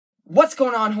What's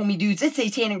going on, homie dudes? It's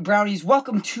Satanic Brownies.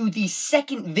 Welcome to the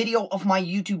second video of my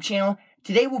YouTube channel.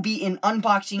 Today will be an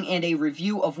unboxing and a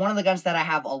review of one of the guns that I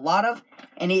have a lot of,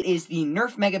 and it is the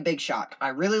Nerf Mega Bigshock. I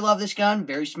really love this gun.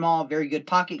 Very small, very good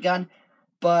pocket gun.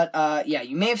 But, yeah,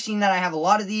 you may have seen that I have a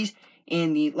lot of these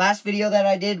in the last video that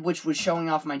I did, which was showing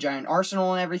off my giant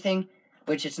arsenal and everything,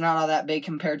 which it's not all that big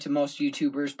compared to most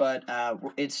YouTubers, but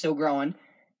it's still growing.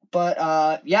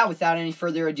 But, yeah, without any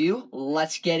further ado,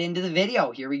 let's get into the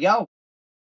video. Here we go.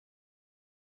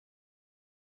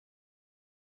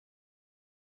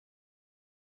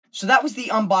 So that was the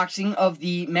unboxing of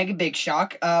the Mega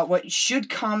Bigshock. What should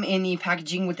come in the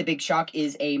packaging with the Bigshock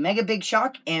is a Mega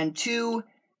Bigshock and two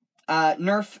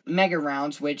Nerf Mega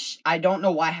rounds, which I don't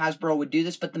know why Hasbro would do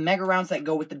this, but the Mega rounds that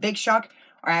go with the Bigshock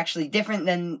are actually different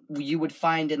than you would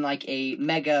find in like a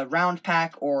Mega round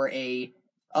pack or a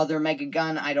other Mega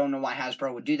gun. I don't know why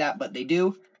Hasbro would do that, but they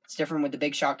do. It's different with the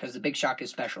Bigshock because the Bigshock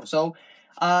is special. So,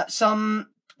 some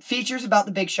features about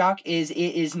the Bigshock is it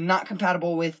is not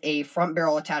compatible with a front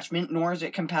barrel attachment, nor is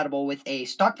it compatible with a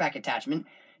stock back attachment,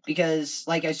 because,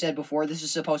 like I said before, this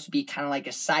is supposed to be kind of like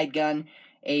a side gun,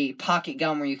 a pocket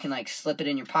gun where you can, like, slip it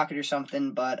in your pocket or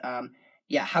something, but,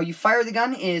 yeah, how you fire the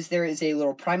gun is there is a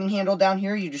little priming handle down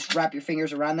here. You just wrap your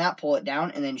fingers around that, pull it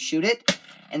down, and then shoot it,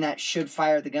 and that should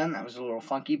fire the gun. That was a little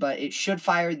funky, but it should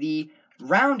fire the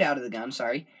round out of the gun,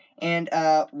 sorry, and,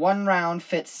 one round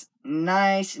fits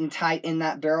nice and tight in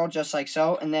that barrel, just like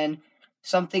so. And then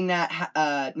something that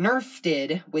Nerf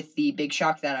did with the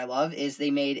Bigshock that I love is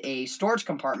they made a storage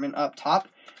compartment up top,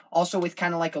 also with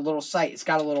kind of like a little sight. It's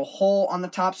got a little hole on the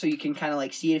top, so you can kind of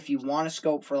like see it if you want to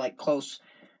scope for like close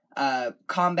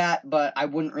combat, but I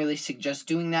wouldn't really suggest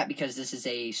doing that because this is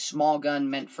a small gun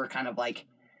meant for kind of like,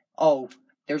 oh,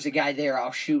 there's a guy there,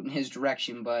 I'll shoot in his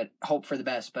direction, but hope for the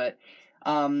best. But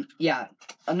yeah,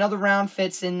 another round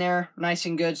fits in there nice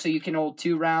and good, so you can hold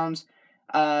 2 rounds.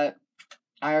 I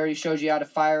already showed you how to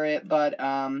fire it, but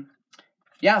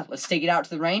yeah, let's take it out to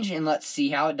the range and let's see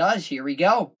how it does. Here we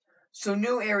go. So,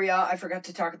 new area I forgot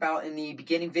to talk about in the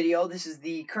beginning video. This is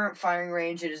the current firing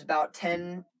range. It is about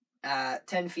 10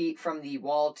 feet from the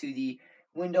wall to the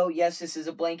window. Yes, this is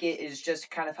a blanket. It is just to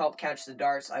kind of help catch the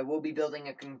darts. I will be building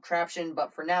a contraption,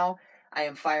 but for now, I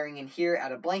am firing in here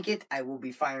at a blanket. I will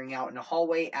be firing out in a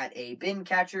hallway at a bin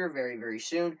catcher very, very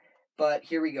soon. But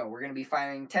here we go. We're going to be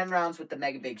firing 10 rounds with the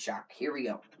Mega Bigshock. Here we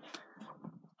go.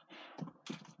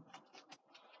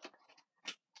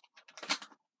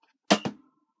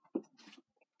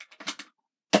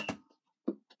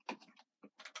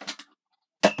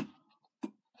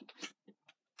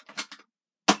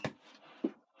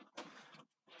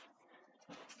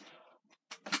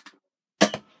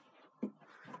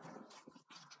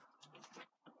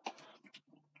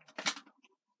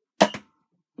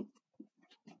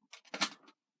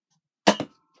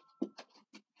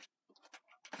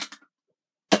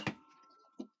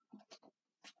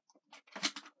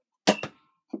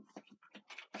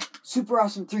 Super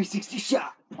awesome 360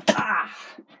 shot. Ah,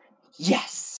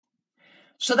 yes.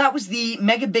 So that was the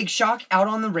Mega Bigshock out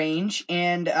on the range,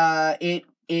 and it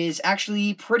is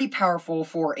actually pretty powerful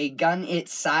for a gun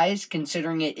its size,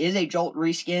 considering it is a Jolt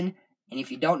reskin. And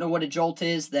if you don't know what a Jolt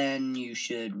is, then you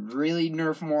should really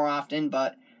Nerf more often.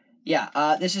 But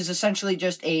yeah, this is essentially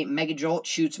just a Mega Jolt,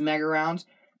 shoots Mega rounds.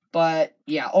 But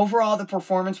yeah, overall the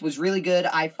performance was really good.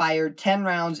 I fired 10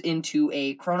 rounds into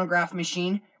a chronograph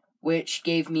machine, which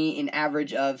gave me an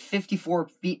average of 54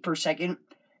 feet per second,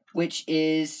 which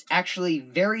is actually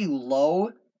very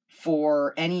low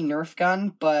for any Nerf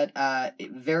gun, but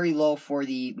very low for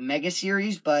the Mega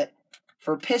series. But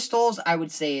for pistols, I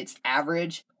would say it's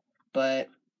average, but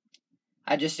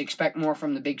I just expect more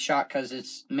from the Bigshock because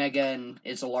it's Mega and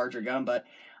it's a larger gun. But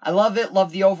I love it,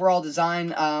 love the overall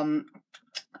design.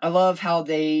 I love how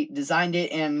they designed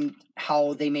it and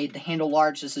how they made the handle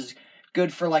large. This is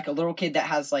good for like a little kid that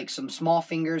has like some small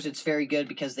fingers. It's very good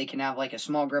because they can have like a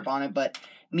small grip on it. But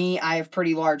me, I have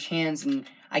pretty large hands and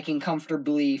I can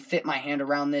comfortably fit my hand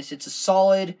around this. It's a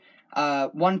solid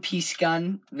one-piece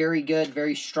gun. Very good,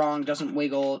 very strong, doesn't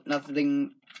wiggle,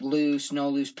 nothing loose, no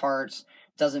loose parts,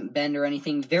 doesn't bend or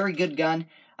anything. Very good gun.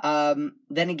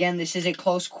 Then again, this is a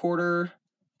close quarter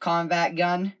combat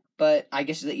gun, but I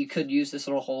guess that you could use this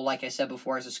little hole, like I said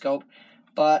before, as a scope.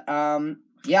 But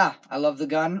yeah, I love the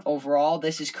gun overall.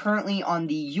 This is currently on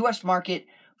the U.S. market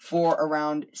for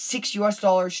around $6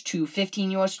 US to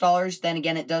 $15 US. Then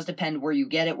again, it does depend where you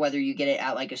get it, whether you get it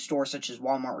at like a store such as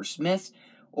Walmart or Smith's,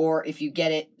 or if you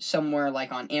get it somewhere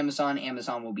like on Amazon.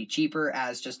 Amazon will be cheaper,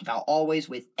 as just about always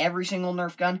with every single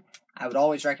Nerf gun. I would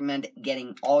always recommend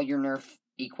getting all your Nerf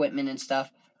equipment and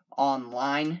stuff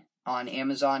online on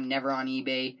Amazon, never on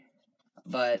eBay.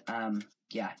 But,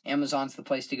 yeah, Amazon's the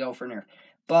place to go for Nerf.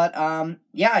 But,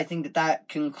 yeah, I think that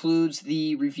concludes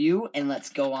the review, and let's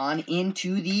go on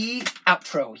into the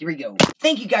outro. Here we go.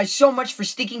 Thank you guys so much for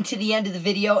sticking to the end of the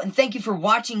video, and thank you for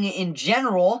watching it in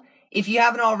general. If you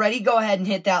haven't already, go ahead and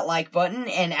hit that like button,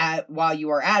 and while you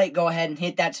are at it, go ahead and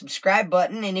hit that subscribe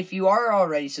button, and if you are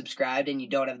already subscribed and you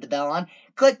don't have the bell on,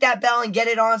 click that bell and get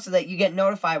it on so that you get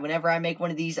notified whenever I make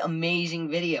one of these amazing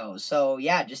videos. So,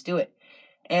 yeah, just do it.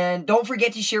 And don't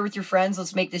forget to share with your friends.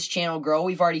 Let's make this channel grow.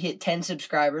 We've already hit 10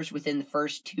 subscribers within the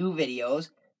first 2 videos.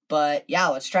 But, yeah,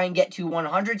 let's try and get to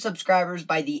 100 subscribers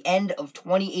by the end of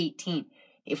 2018.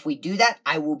 If we do that,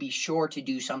 I will be sure to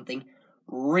do something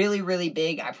really, really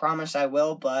big. I promise I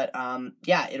will. But,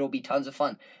 yeah, it'll be tons of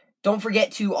fun. Don't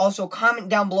forget to also comment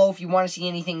down below if you want to see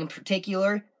anything in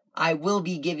particular. I will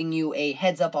be giving you a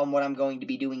heads up on what I'm going to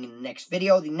be doing in the next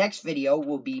video. The next video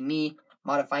will be me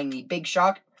modifying the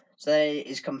Bigshock so that it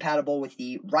is compatible with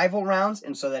the rival rounds,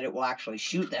 and so that it will actually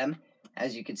shoot them.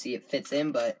 As you can see, it fits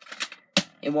in, but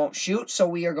it won't shoot, so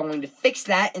we are going to fix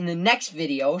that in the next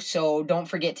video, so don't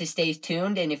forget to stay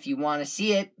tuned, and if you want to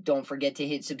see it, don't forget to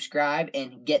hit subscribe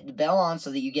and get the bell on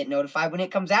so that you get notified when it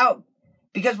comes out.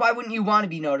 Because why wouldn't you want to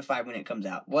be notified when it comes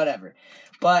out? Whatever.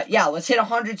 But, yeah, let's hit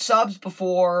 100 subs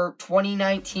before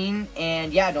 2019,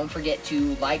 and, yeah, don't forget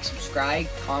to like, subscribe,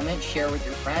 comment, share with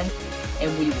your friends,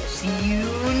 and we will see you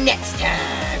next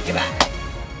time. Goodbye.